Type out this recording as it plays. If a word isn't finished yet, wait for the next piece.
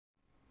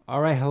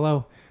Alright,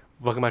 hello.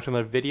 Welcome back to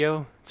another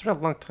video. It's been a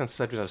long time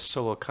since I've done a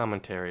solo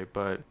commentary,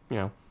 but,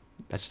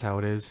 that's just how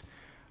it is.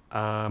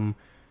 I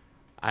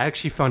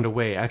actually found a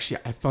way. Actually,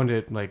 I found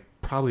it, like,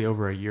 probably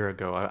over a year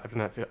ago. I've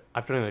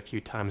done it a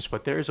few times,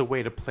 but there is a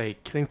way to play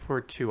Killing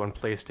Floor 2 on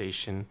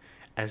PlayStation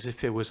as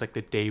if it was, like,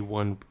 the day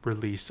one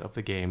release of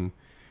the game.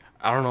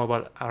 I don't know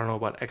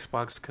about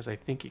Xbox, because I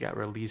think it got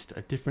released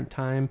a different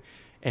time,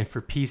 and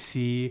for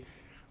PC,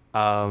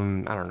 I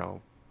don't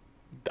know.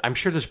 I'm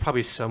sure there's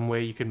probably some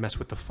way you can mess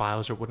with the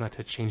files or whatnot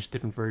to change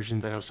different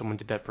versions. I know someone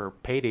did that for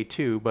Payday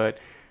 2, but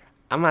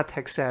I'm not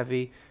tech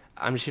savvy.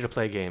 I'm just here to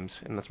play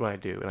games, and that's what I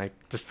do. And I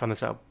just found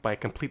this out by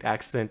complete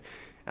accident.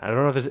 I don't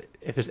know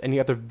if there's any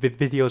other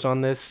videos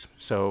on this,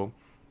 so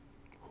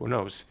who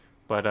knows.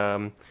 But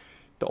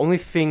the only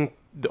thing,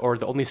 or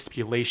the only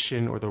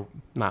stipulation, or the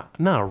not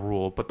a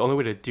rule, but the only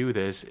way to do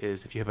this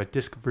is if you have a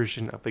disc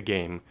version of the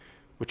game,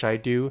 which I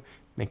do.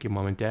 Thank you,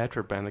 Mom and Dad,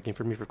 for buying the game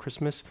for me for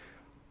Christmas.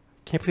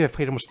 Can't believe I've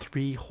played almost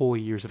 3 whole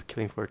years of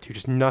Killing Floor 2,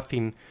 just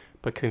nothing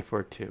but Killing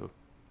Floor 2.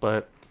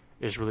 But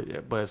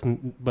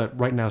but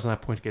right now is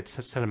not a point to get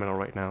sentimental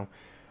right now.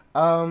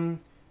 So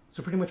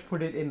pretty much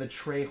put it in the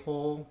tray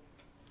hole,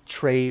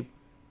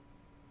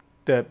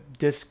 the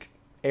disc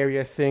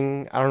area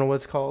thing. I don't know what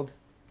it's called.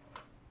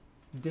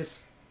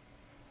 Disc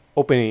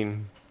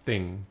opening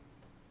thing.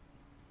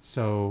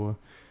 So,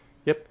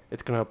 yep,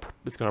 it's gonna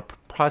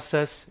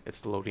process.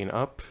 It's loading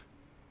up.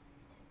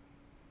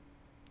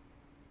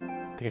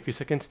 Take a few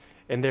seconds,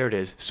 and there it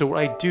is. So what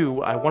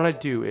I want to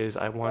do is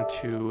I want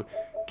to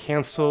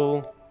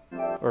cancel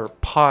or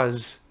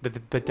pause the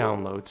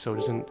download, so it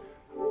doesn't,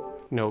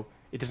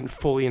 it doesn't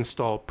fully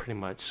install pretty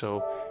much.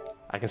 So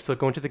I can still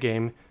go into the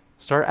game,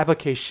 start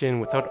application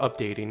without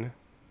updating,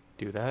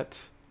 do that,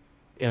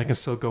 and I can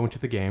still go into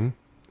the game.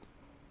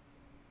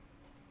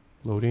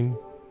 Loading.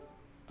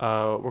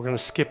 We're gonna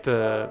skip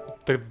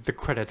the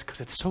credits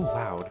because it's so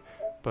loud,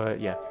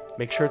 but yeah,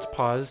 make sure it's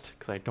paused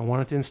because I don't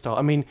want it to install.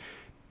 I mean,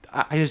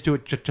 I just do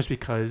it just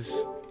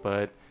because,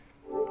 but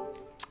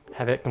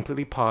have it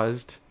completely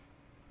paused,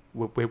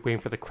 waiting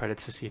for the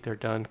credits to see if they're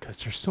done,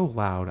 because they're so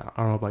loud. I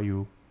don't know about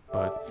you,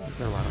 but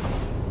they're loud.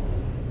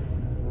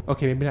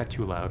 Okay, maybe not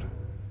too loud.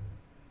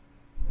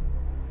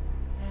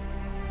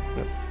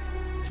 But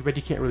too bad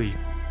you can't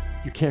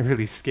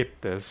really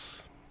skip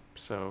this.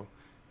 So,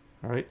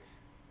 alright.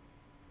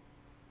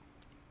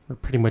 We're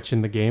pretty much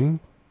in the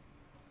game.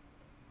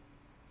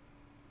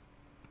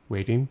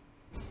 Waiting.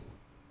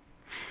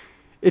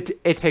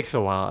 It takes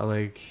a while.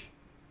 Like,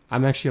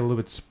 I'm actually a little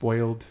bit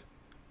spoiled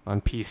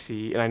on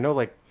PC, and I know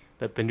like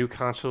that the new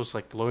consoles,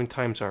 like the loading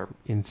times are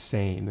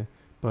insane,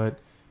 but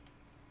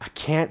I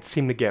can't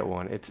seem to get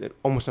one. It's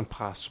almost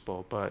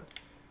impossible. But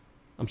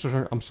I'm still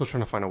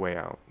trying to find a way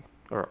out,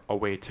 or a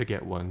way to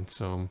get one.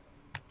 So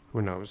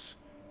who knows?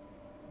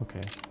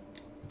 Okay,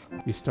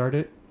 we start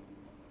it.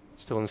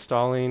 Still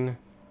installing,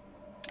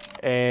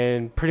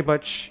 and pretty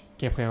much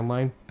can't play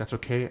online. That's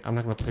okay. I'm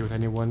not gonna play with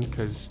anyone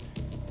because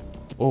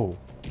oh.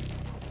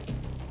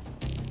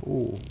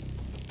 Ooh.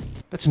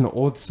 That's an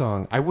old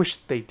song. I wish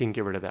they didn't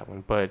get rid of that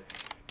one, but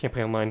can't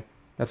play online.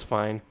 That's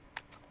fine.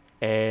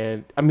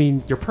 And, I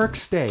mean, your perks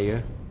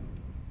stay.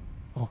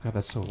 Oh god,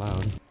 that's so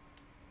loud.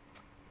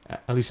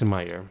 At least in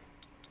my ear.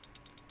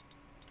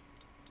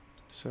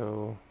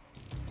 So,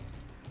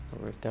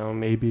 lower it down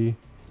maybe.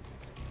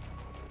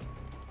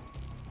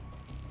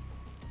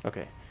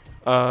 Okay.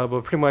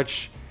 But pretty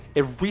much,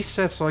 it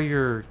resets all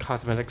your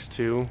cosmetics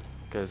too,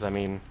 because, I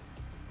mean,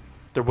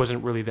 there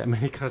wasn't really that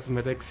many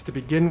cosmetics to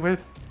begin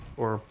with,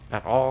 or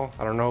at all.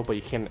 I don't know, but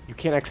you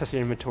can't access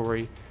your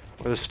inventory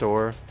or the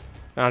store.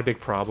 Not a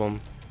big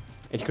problem.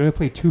 And you can only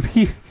play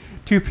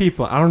two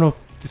people. I don't know if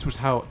this was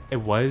how it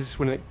was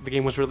when the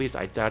game was released.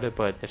 I doubt it,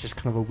 but that's just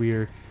kind of a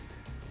weird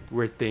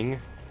thing.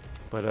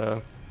 But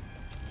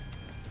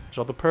there's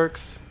all the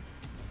perks.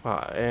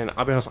 And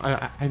I'll be honest,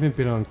 I haven't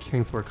been on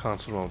Killing Floor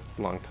console in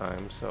a long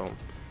time, so.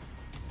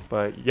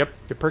 But yep,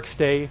 the perks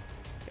stay,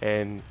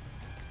 and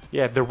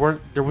yeah, there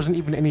wasn't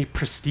even any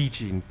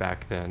prestiging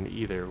back then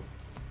either.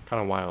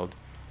 Kind of wild.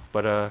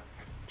 But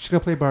just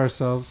gonna play by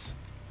ourselves.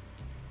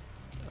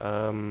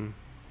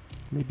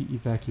 Maybe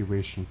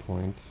evacuation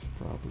point,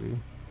 probably.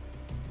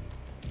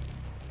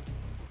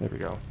 There we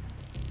go.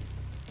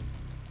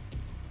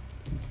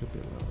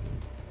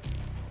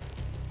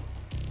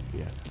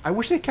 Yeah. I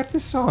wish they kept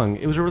this song.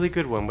 It was a really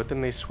good one, but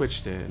then they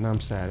switched it, and I'm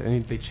sad.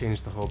 And they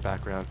changed the whole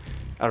background.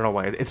 I don't know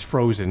why. It's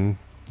frozen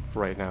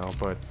right now,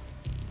 but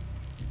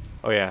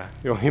oh yeah,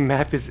 the only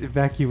map is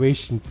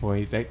evacuation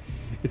point.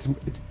 It's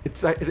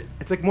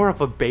like more of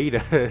a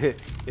beta.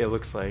 It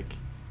looks like,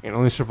 and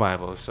only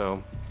survival.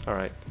 So, all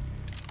right.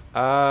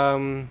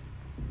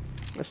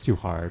 That's too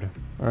hard.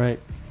 All right,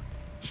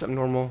 something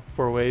normal.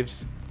 4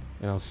 waves,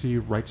 and I'll see you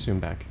right soon.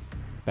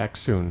 Back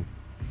soon.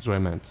 Is what I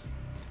meant.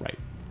 Right.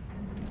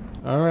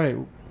 All right.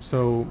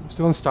 So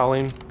still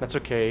installing. That's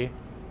okay.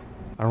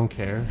 I don't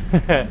care.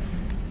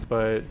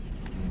 But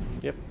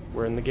yep,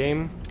 we're in the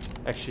game.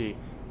 Actually,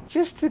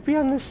 just to be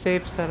on the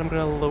safe side, I'm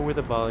gonna lower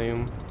the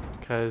volume,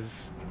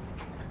 because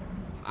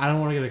I don't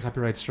want to get a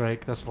copyright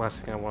strike. That's the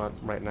last thing I want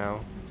right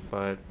now.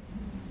 But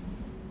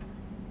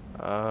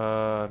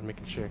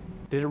making sure.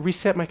 Did it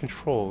reset my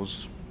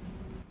controls?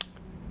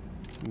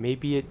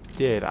 Maybe it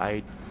did.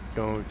 I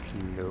don't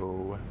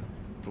know.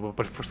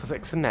 But for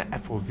like send that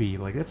FOV,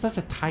 like that's such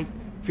a tight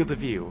field of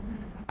view.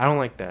 I don't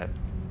like that.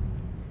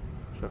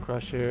 So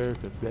crosshair,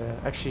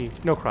 actually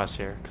no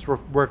crosshair, because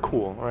we're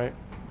cool, alright?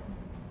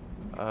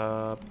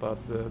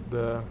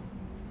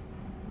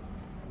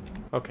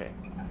 Okay.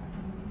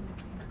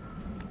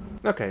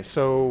 Okay,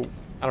 so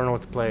I don't know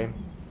what to play.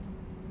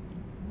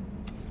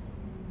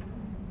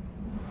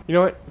 You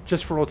know what?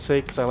 Just for old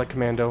sake, because I like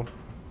Commando.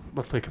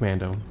 Let's play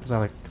Commando.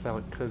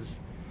 Because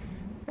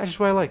that's just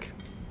what I like.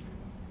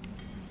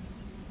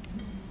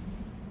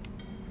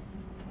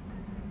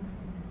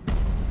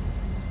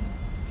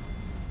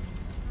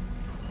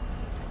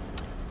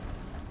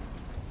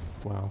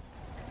 Wow.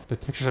 The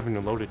textures haven't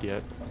been loaded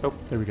yet. Oh,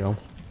 there we go.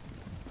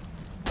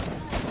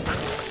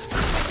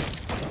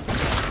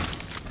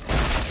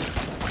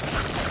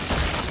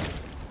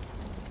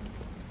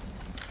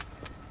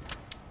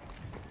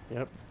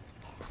 Yep.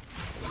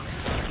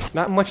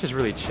 Not much has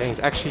really changed.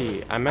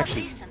 Actually, I'm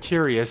actually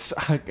curious.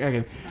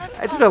 Again,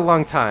 it's been a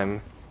long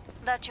time.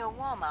 That's your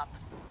warm-up.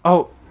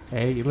 Oh,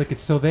 hey, look,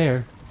 it's still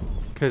there.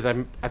 Cause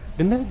didn't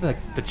they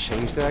like to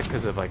change that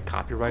because of like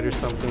copyright or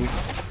something?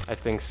 I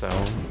think so.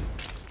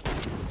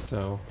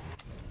 So,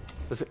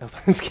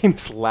 this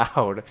game's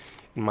loud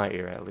in my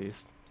ear at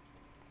least.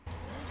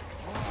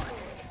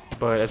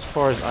 But as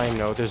far as I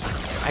know,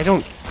 I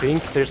don't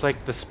think there's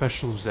like the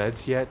special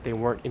Zeds yet. They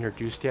weren't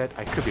introduced yet.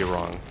 I could be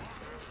wrong.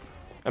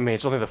 I mean,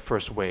 it's only the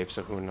first wave,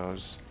 so who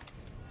knows?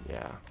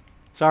 Yeah.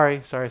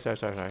 Sorry.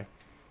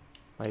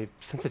 My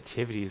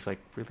sensitivity is like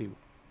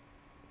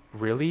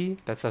really?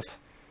 That's as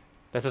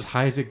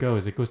high as it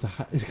goes. It goes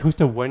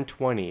to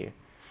 120.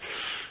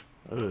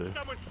 Ugh.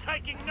 Someone's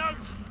taking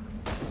notes.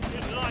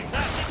 Didn't like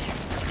that, did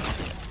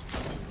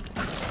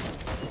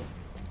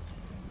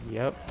you?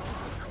 Yep.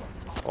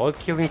 All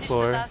killing Finish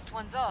floor. the last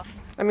ones off,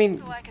 I mean,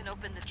 so I can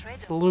open the trade.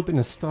 it's a little bit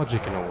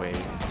nostalgic in a way.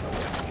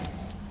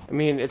 I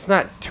mean, it's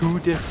not too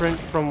different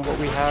from what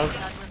we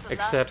have,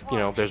 except, you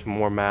know, there's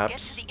more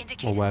maps,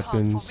 more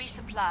weapons.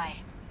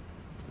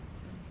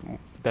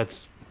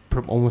 That's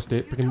almost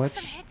it, pretty much.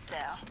 Some hits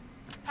there.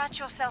 Patch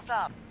yourself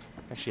up.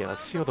 Actually, yeah,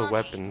 let's see all the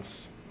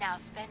weapons. Now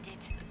spend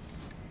it.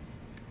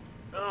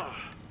 Oh,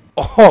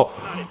 Oh!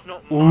 it's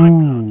not my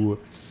Ooh!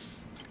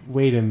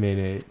 Wait a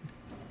minute.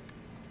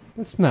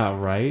 That's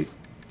not right.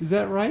 Is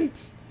that right?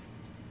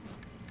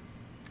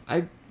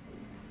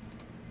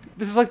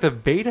 This is like the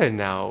beta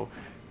now.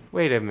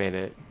 Wait a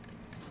minute.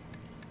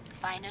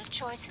 Final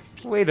choices,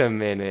 people. Wait a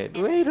minute.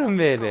 Wait a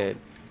minute.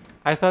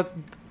 I thought,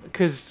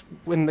 because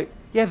when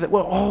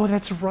oh,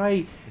 that's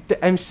right. The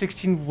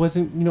M16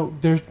 wasn't, you know,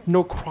 there's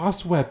no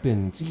cross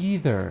weapons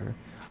either.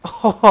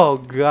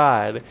 Oh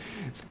god.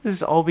 So this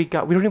is all we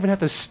got. We don't even have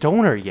the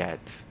stoner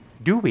yet.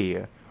 Do we?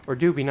 Or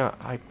do we not?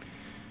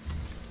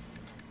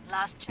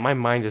 My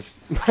mind is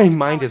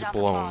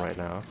blown right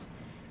now.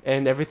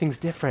 And everything's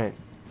different.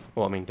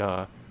 Well, I mean,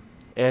 duh.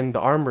 And the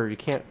armor, you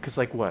can't, because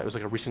like what? It was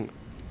like a recent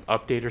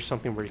update or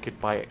something where you could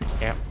buy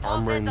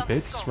armor in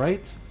bits,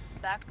 right?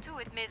 Back to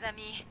it, mes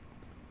amis.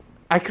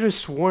 I could have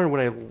sworn when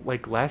I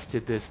like last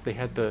did this, they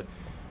had the.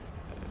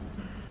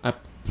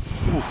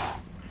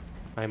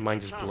 My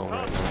mind is blown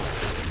right now.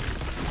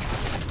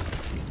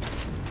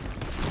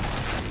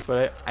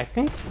 But I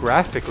think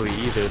graphically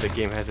either the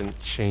game hasn't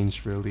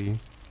changed really,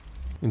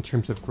 in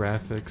terms of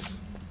graphics,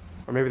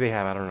 or maybe they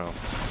have. I don't know.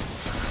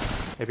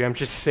 Maybe I'm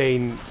just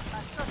saying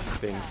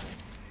things.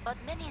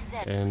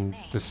 And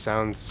the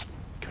sound's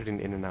cutting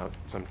in and out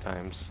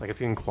sometimes. Like it's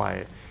getting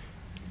quiet.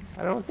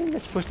 I don't think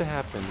that's supposed to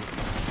happen.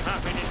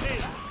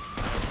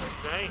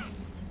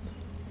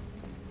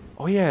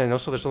 Oh yeah, and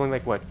also there's only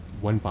like what,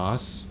 one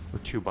boss or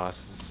two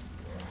bosses?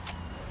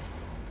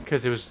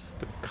 Because it was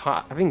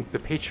I think the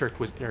Patriarch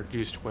was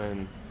introduced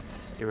when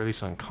it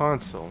released on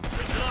console.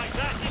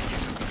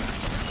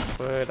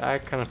 But I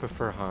kind of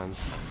prefer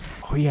Hans.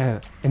 Oh yeah,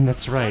 and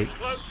that's right.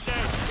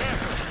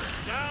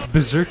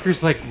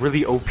 Berserker's like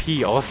really OP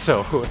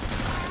also.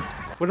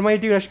 What am I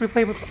doing? I should be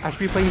playing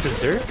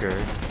Berserker.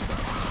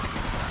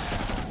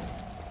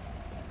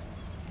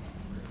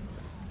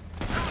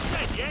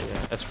 Yeah,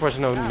 as far as I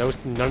know,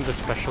 none of the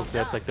special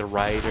sets like the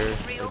Rider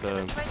or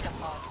the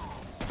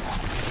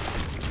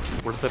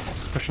what are the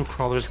special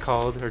crawlers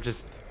called, or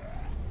just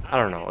I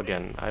don't know.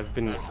 Again, I've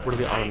been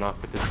really on and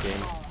off with this game.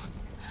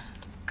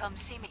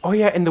 Oh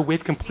yeah, and the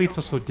wave complete's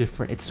also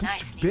different. It's so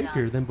much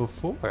bigger than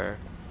before.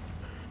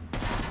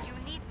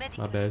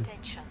 My bad.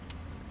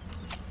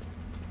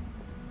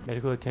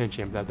 Medical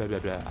attention, blah blah blah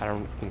blah. I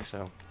don't think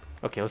so.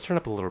 Okay, let's turn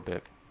up a little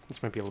bit.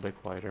 This might be a little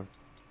bit quieter.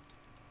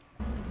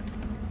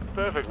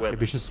 Perfect weapon.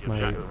 Maybe it's just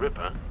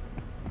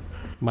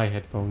my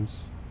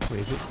headphones. Wait,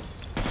 is it?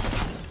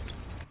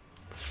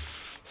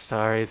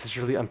 Sorry, this is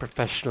really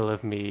unprofessional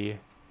of me.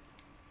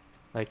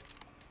 Like,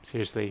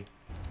 seriously.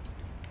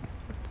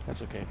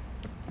 That's okay.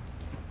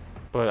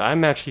 But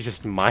I'm actually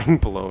just mind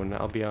blown,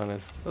 I'll be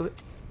honest.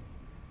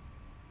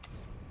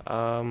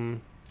 Oh,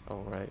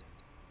 right.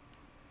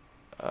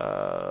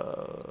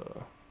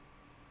 Oh,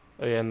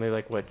 yeah, and they,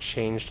 like, what,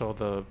 changed all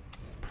the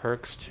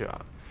perks to...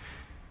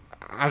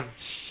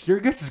 your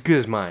guess is as good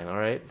as mine,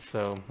 alright?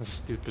 So, let's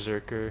just do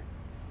Berserker.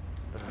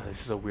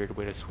 This is a weird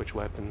way to switch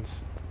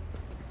weapons.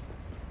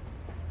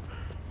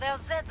 There's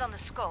Zeds on the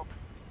scope.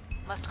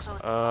 Must close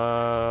the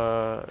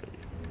portals.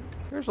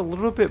 There's a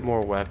little bit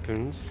more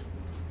weapons.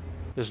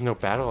 There's no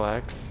battle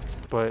axe,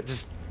 but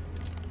just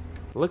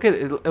look at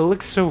it. It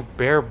looks so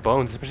bare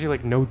bones, especially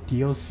like no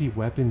DLC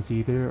weapons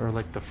either, or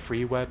like the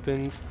free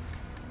weapons.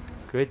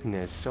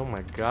 Goodness, oh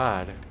my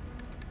god.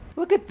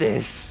 Look at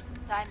this.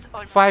 Time's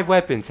almost 5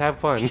 weapons, have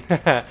fun.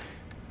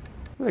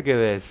 Look at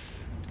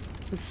this.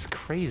 This is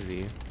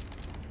crazy.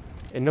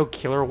 And no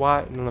killer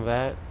watt, none of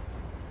that.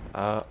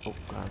 Oh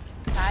god.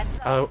 Time's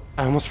up. Oh,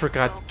 I almost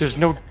forgot. There's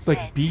no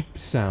like beep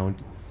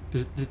sound.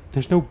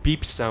 There's no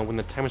beep sound when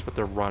the timer's about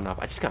to run up.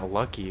 I just got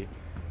lucky.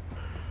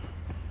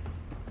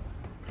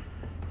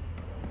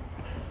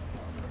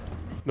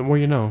 The more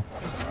you know.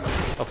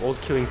 Of old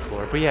killing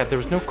floor. But yeah, there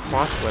was no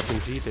cross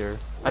weapons either.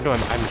 I know I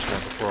mentioned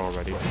that before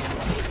already.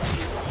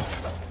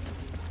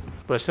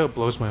 But it still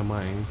blows my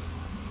mind.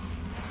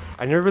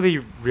 I never really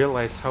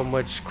realized how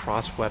much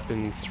cross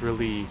weapons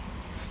really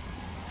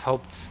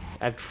helped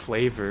add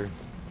flavor.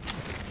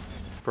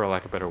 For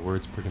lack of better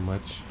words, pretty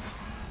much.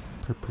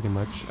 Pretty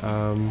much. Look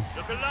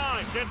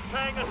alive, they're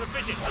paying us a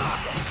visit.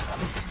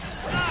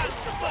 That's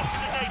the box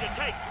today to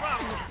take.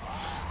 Run.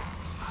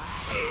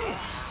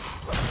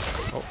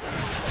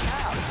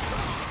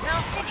 Now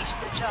finish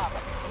the job.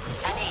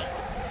 Annie.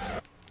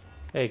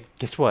 Hey,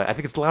 guess what? I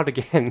think it's loud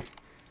again.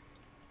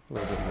 A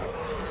little bit more.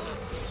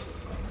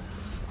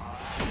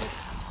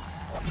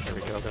 There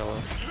we go,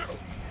 Bella.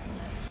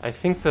 I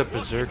think the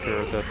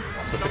Berserker, the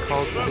what's it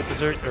called? Is it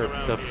Berserker or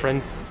the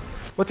Friends?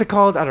 What's it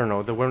called? I don't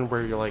know. The one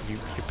where you're like you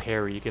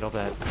parry, you get all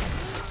that.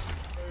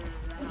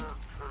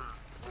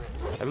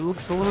 It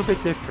looks a little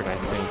bit different, I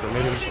think, or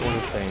maybe I'm just going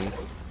insane.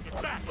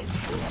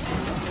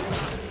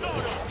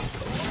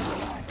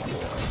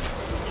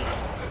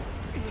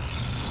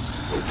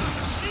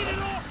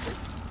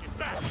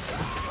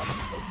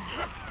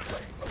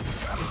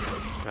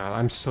 God,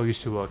 I'm so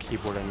used to a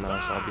keyboard and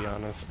mouse, I'll be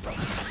honest.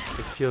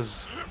 It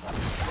feels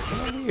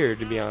weird,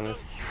 to be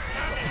honest.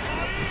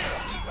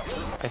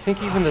 I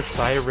think even the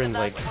siren,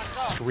 like,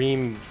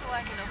 scream... So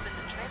I can open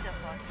the trader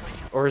pod for you.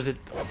 Or is it...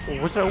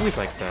 Was it always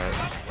like that?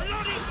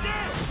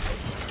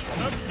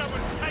 Hope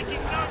someone's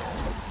taking notes.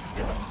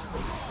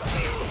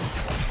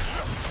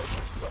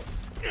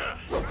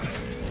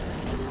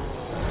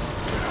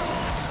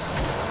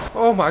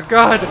 Oh my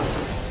god!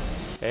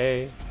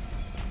 Hey.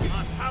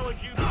 I powered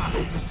you. That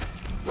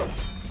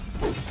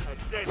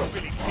says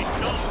really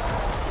pissed off.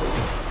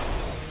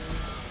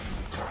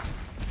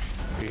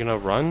 Are you gonna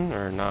run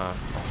or not?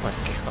 Oh my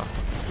god.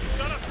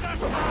 Got a flash.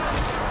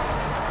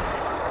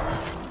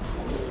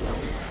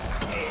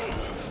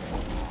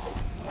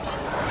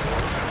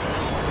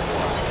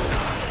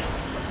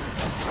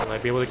 Will I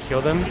be able to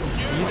kill them?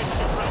 Please?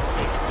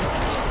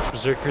 This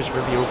Berserker's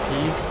really OP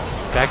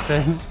back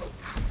then.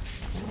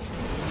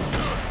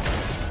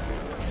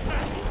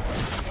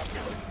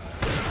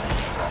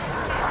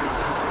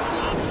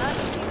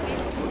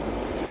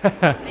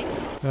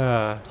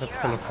 That's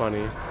kind of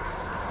funny.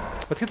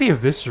 Let's get the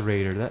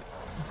Eviscerator. That.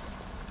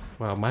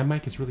 Wow, my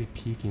mic is really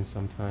peaking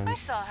sometimes. I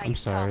saw how I'm you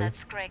sorry. tore that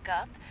scrake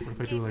up. What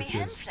if I Gave do me like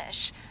hand this?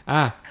 flesh.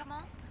 Ah, Come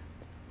on.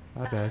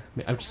 my bad.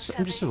 I'm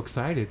just so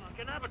excited. Like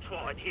an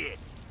abattoir in here.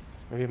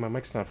 Maybe my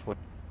mic's not full.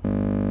 Glad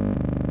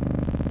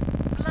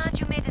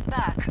you made it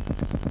back.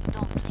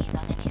 Don't bleed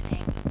on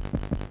anything.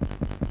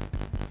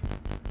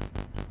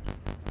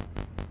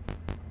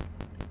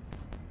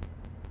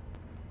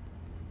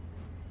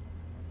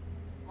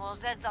 More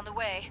Zeds on the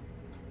way.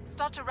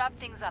 Start to wrap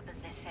things up, as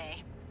they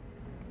say.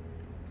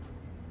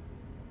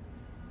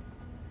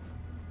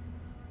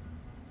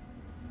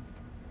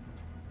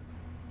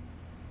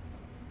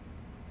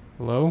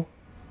 Hello?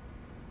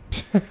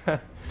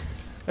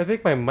 I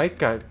think my mic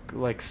got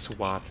like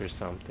swapped or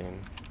something.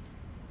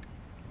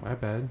 My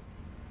bad.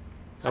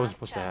 That was Last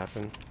supposed chance.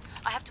 to happen.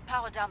 I have to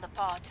power down the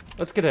pod.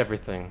 Let's get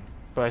everything.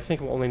 But I think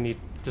we'll only need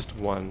just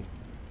one.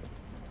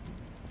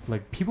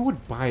 Like, people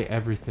would buy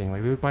everything.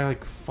 Like, they would buy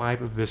like 5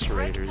 Break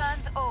Eviscerators.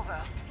 time's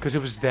over. Because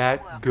it was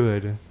that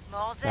good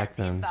More back Zeds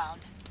then.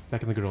 inbound.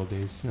 Back in the good old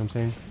days. You know what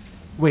I'm saying?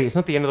 Wait, it's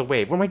not the end of the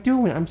wave. What am I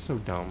doing? I'm so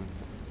dumb.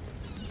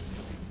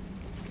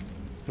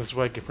 This is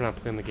what I get for not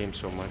playing the game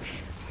so much.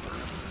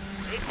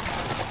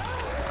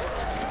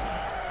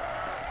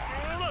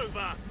 All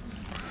over.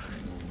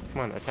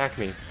 Come on, attack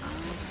me. Light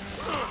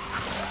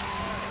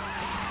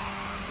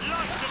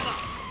them up.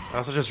 I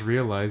also just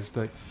realized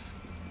that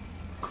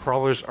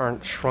crawlers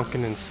aren't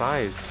shrunken in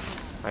size,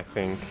 I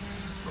think.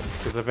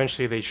 Because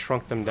eventually they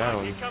shrunk them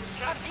down. Here comes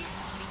How Jack.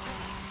 decent we do.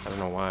 I don't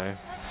know why.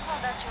 Let's call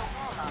that your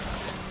warm-up.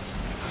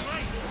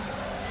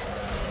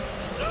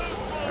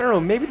 I don't know,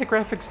 maybe the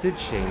graphics did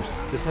change.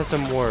 This has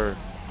some more...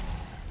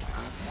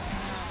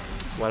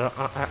 Well,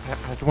 I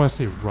don't want to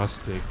say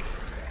rustic,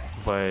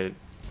 but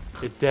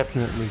it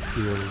definitely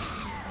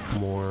feels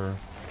more,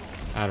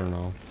 I don't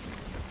know,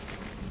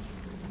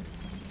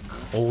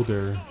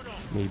 older,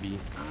 maybe.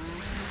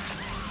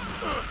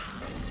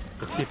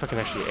 Let's see if I can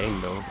actually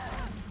aim though.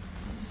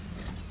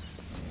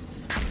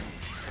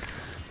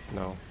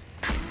 No.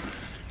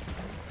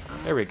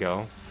 There we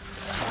go.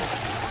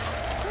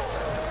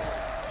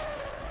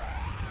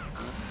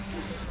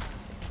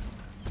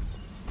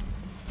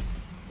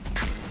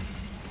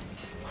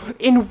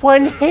 In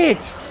one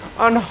hit!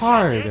 On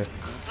hard!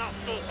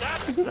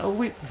 Isn't, oh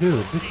wait,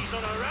 dude, this is...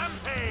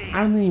 I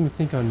don't even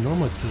think on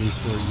normal killing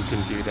floor you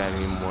can do that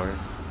anymore.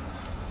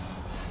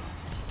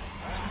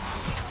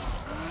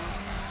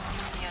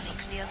 Nearly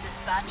cleared this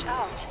batch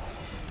out.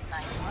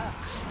 Nice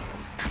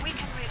work. We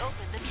can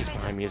reopen the He's trade.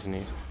 behind me, isn't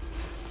he?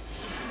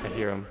 I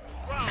hear him.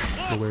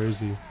 So where is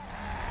he?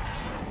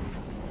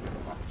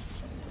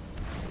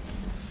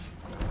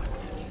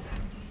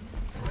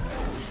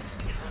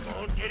 Come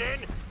on, get in.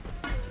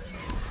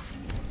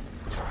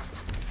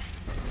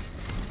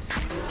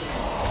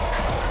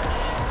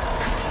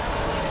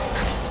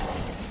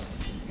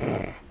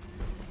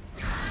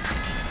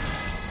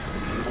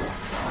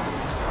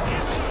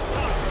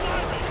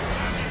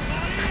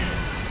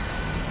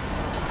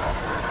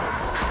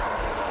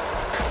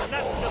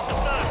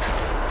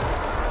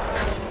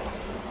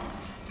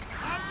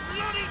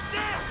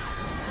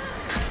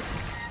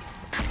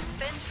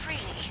 Spend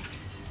freely.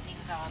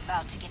 Things are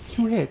about to get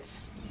 2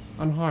 hits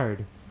on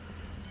hard.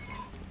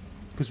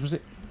 Because was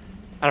it...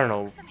 I don't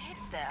know. Some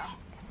hits there.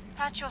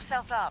 Patch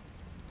yourself up.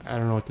 I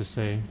don't know what to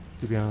say,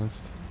 to be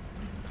honest.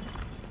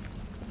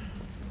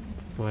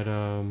 But,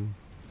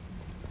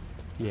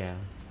 yeah.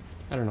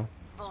 I don't know.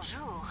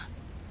 Bonjour.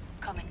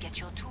 Come and get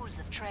your tools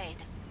of trade.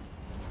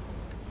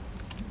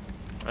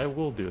 I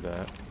will do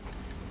that.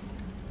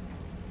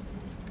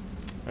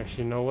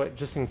 Actually, you know what?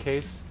 Just in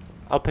case,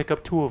 I'll pick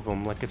up 2 of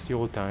them like it's the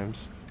old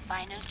times.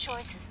 Final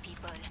choices,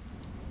 people.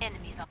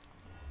 Enemies are...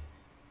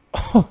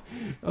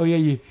 Oh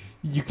yeah,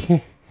 you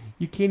can't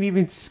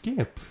even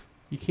skip.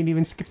 You can't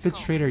even skip the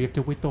trader. You have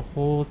to wait the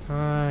whole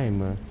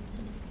time.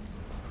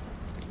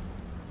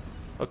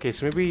 Okay,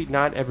 so maybe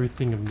not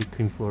everything of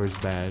Nuclear Floor is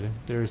bad.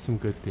 There are some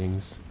good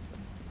things.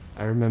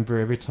 I remember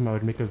every time I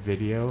would make a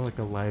video, like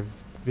a live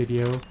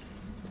video,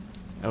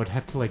 I would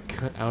have to like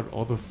cut out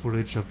all the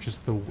footage of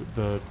just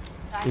the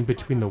in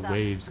between the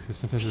waves because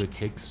sometimes it would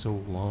take so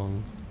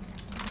long.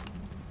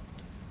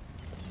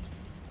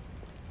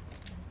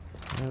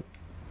 Yep,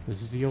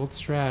 this is the old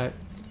strat.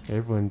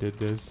 Everyone did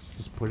this.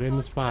 Just put it in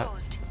the spot.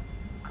 Closed.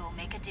 Go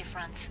make a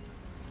difference.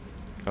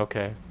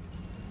 Okay.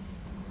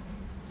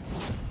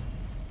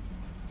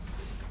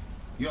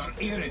 Your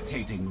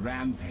irritating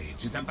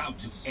rampage is about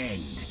to end,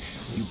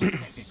 you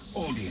pathetic,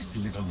 odious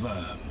little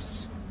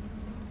worms.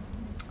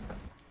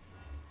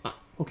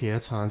 Okay,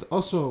 that's Hans.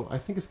 Also, I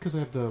think it's because I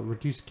have the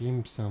reduced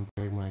game sound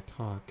volume when I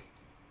talk.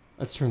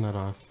 Let's turn that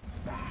off.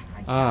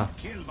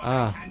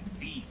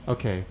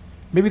 Okay.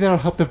 Maybe that'll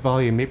help the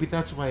volume. Maybe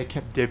that's why I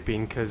kept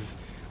Dipping, because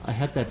I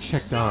had that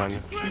checked on.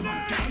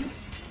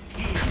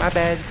 my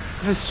bad.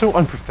 This is so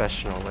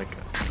unprofessional. Like,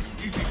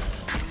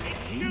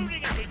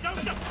 Shooting at me. Don't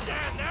just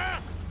stand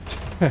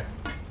there.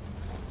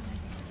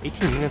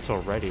 18 minutes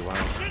already. Wow.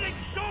 Getting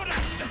shorter.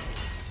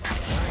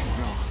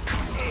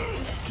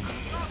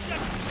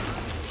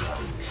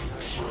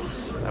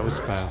 That was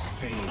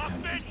fast.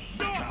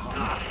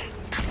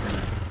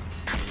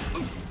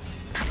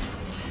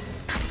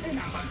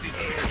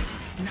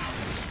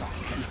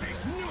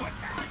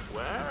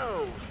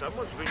 Wow,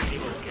 someone's really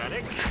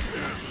organic.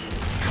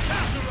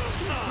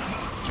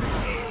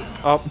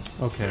 Oh,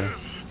 Okay.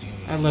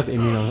 I love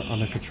aiming on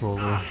the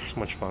controller. so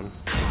much fun.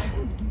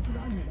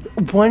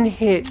 One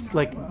hit,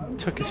 like,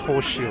 took his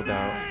whole shield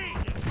out.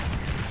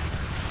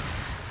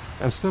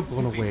 I'm still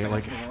blown away.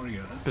 Like,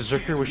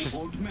 Berserker was just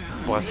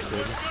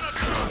busted.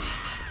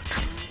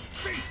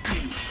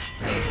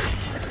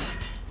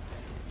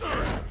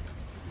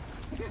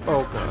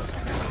 Oh god.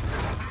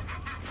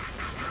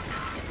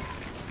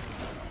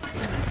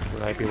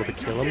 Would I be able to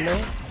kill him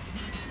now?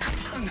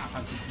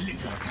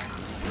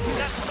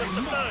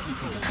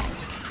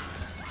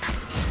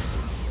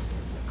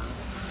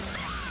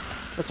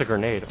 That's a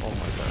grenade. Oh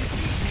my god.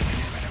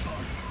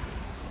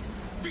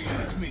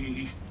 Feed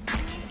me.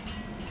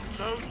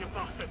 No, you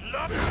bastard.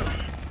 Look.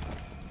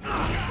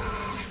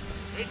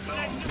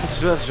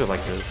 Let's do it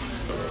like this.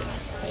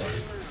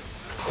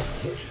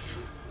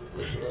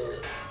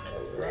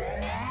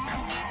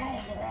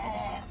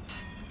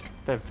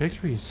 that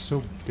victory is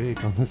so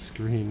big on the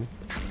screen.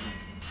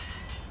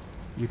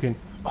 You can...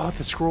 Oh,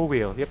 the scroll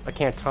wheel. Yep, I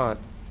can't taunt.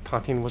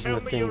 Taunting wasn't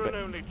Tell a me thing, you're but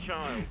an only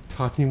child.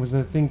 Taunting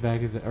wasn't a thing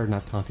back then, or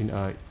not taunting,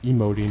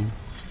 emoting.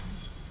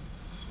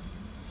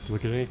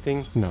 look at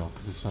anything? No,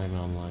 because it's not even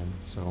online,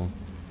 so...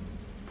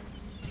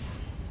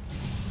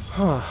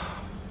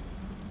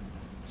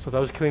 So that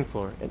was Killing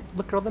Floor. And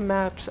look at all the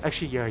maps.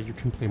 Actually, yeah, You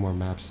can play more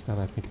maps now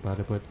that I think about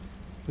it, but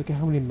look at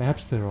how many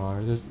maps there are.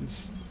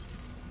 It's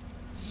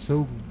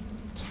so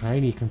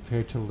tiny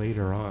compared to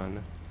later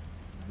on.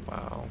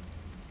 Wow.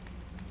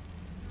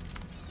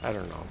 I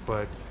don't know,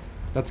 but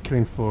That's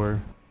Killing Floor.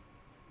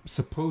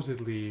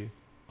 supposedly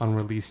on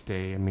release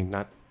day. I mean,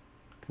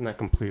 not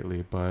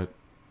completely, but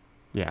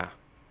yeah,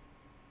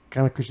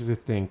 kind of crazy to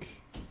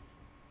think.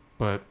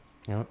 But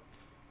you know,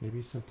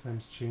 maybe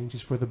sometimes change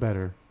is for the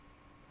better.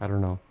 I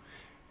don't know.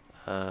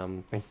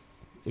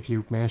 If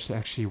you managed to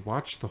actually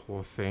watch the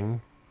whole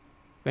thing,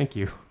 thank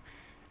you.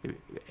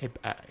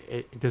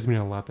 It does mean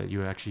a lot that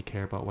you actually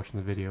care about watching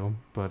the video.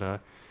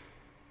 But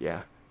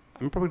yeah,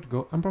 I'm probably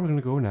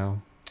gonna go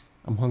now.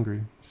 I'm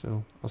hungry,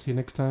 so I'll see you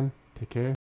next time. Take care.